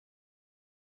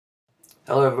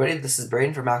Hello everybody, this is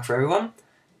Braden from Mac for Everyone,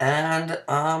 and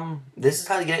this is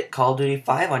how to get Call of Duty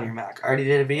 5 on your Mac. I already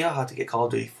did a video on how to get Call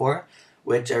of Duty 4,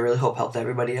 which I really hope helped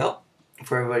everybody out,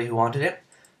 for everybody who wanted it.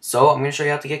 So I'm going to show you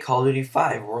how to get Call of Duty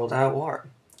 5, World at War.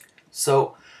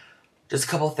 So, just a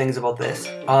couple things about this.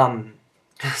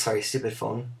 Sorry, stupid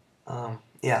phone.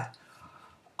 Yeah.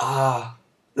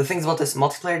 The things about this,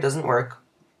 multiplayer doesn't work.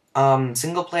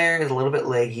 Single player is a little bit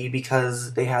laggy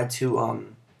because they had to,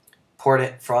 port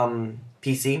it from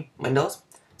PC, Windows.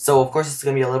 So, of course, it's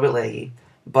going to be a little bit laggy.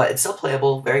 But it's still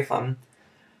playable, very fun.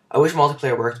 I wish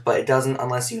multiplayer worked, but it doesn't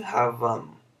unless you have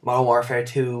Modern Warfare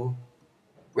 2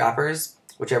 wrappers.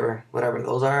 Whatever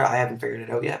those are. I haven't figured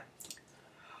it out yet.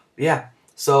 But yeah,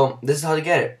 so this is how to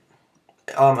get it.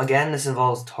 Again, this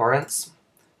involves torrents.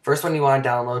 First one you want to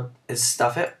download is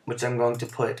Stuff It, which I'm going to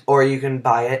put, or you can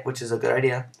buy it, which is a good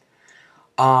idea.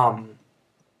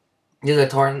 There's a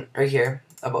torrent right here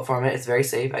about for a minute. It's very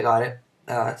safe. I got it.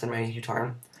 It's in my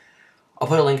uTorrent. I'll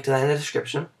put a link to that in the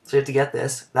description. So you have to get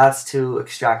this. That's to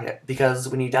extract it. Because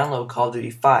when you download Call of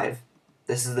Duty 5,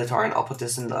 this is the torrent. I'll put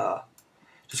this in the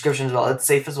description as well. It's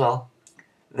safe as well.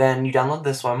 Then you download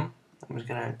this one. I'm just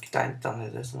going to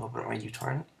download this and open my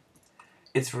uTorrent.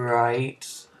 It's right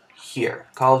here.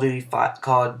 Call of Duty 5,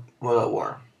 COD World at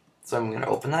War. So I'm going to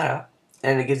open that up.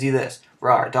 And it gives you this.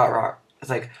 rar.rar. It's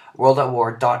like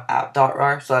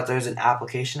world.war.app.rar, so that there's an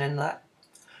application in that.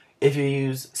 If you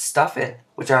use Stuff It,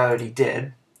 which I already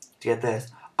did to get this,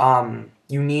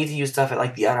 you need to use Stuff It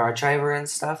like the unarchiver and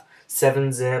stuff.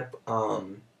 7-zip,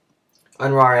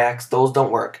 unrarx, those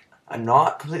don't work. I'm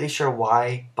not completely sure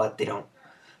why, but they don't.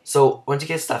 So once you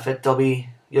get Stuff It,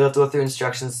 you'll have to go through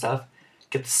instructions and stuff.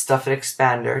 Get the Stuff It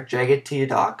expander, drag it to your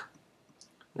dock.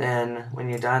 Then when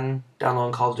you're done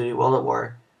downloading Call of Duty World at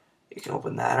War, you can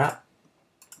open that up.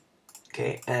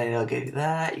 Okay, and it'll give you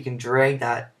that. You can drag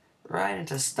that right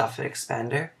into Stuff It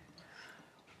expander,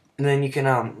 and then you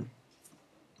can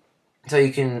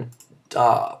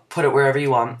put it wherever you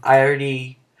want. I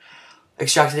already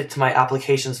extracted it to my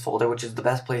applications folder, which is the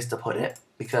best place to put it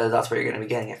because that's where you're going to be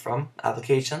getting it from,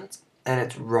 applications, and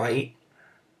it's right.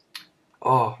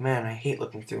 Oh man, I hate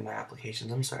looking through my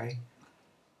applications. I'm sorry.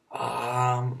 You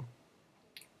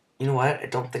know what? I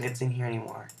don't think it's in here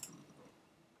anymore.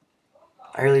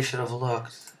 I really should have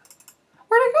looked.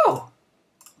 Where'd it go?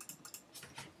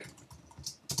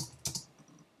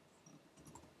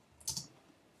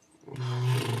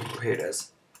 Here it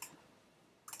is.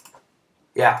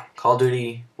 Yeah, Call of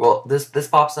Duty. Well, this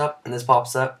pops up and this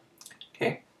pops up.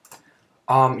 Okay.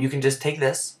 You can just take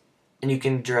this and you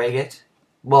can drag it.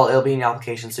 Well, it'll be in the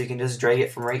application, so you can just drag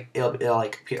it from right. It'll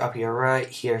like appear up here, right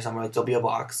here somewhere. Like there'll be a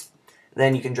box.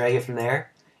 Then you can drag it from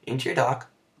there into your dock.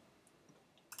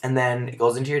 And then it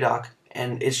goes into your dock,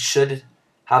 and it should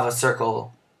have a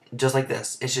circle just like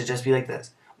this. It should just be like this.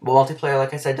 But multiplayer,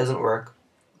 like I said, doesn't work.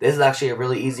 This is actually a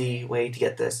really easy way to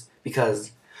get this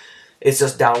because it's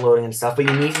just downloading and stuff. But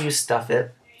you need to use Stuff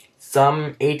It.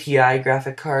 Some ATI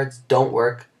graphic cards don't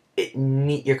work.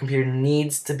 Your computer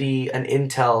needs to be an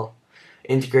Intel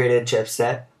integrated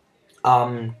chipset.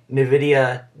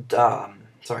 NVIDIA,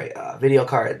 video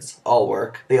cards all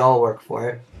work. They all work for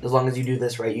it. As long as you do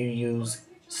this right, you use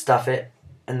Stuff It,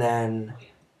 and then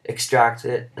extract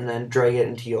it, and then drag it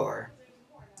into your,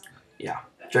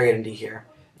 drag it into here,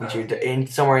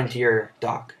 somewhere into your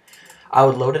dock. I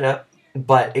would load it up,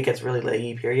 but it gets really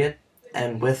laggy, period.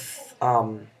 And with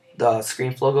the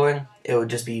screen flow going, it would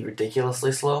just be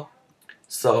ridiculously slow.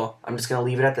 So I'm just gonna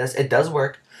leave it at this. It does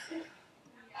work.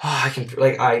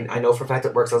 I know for a fact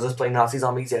it works. I was just playing Nazi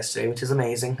Zombies yesterday, which is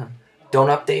amazing. Don't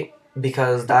update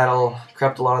because that'll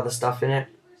corrupt a lot of the stuff in it.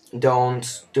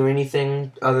 Don't do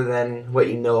anything other than what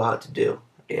you know how to do.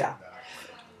 Yeah.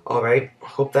 Alright,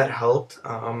 hope that helped.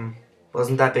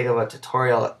 Wasn't that big of a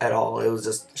tutorial at all. It was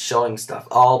just showing stuff.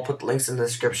 I'll put links in the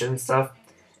description and stuff.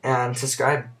 And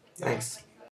subscribe. Thanks.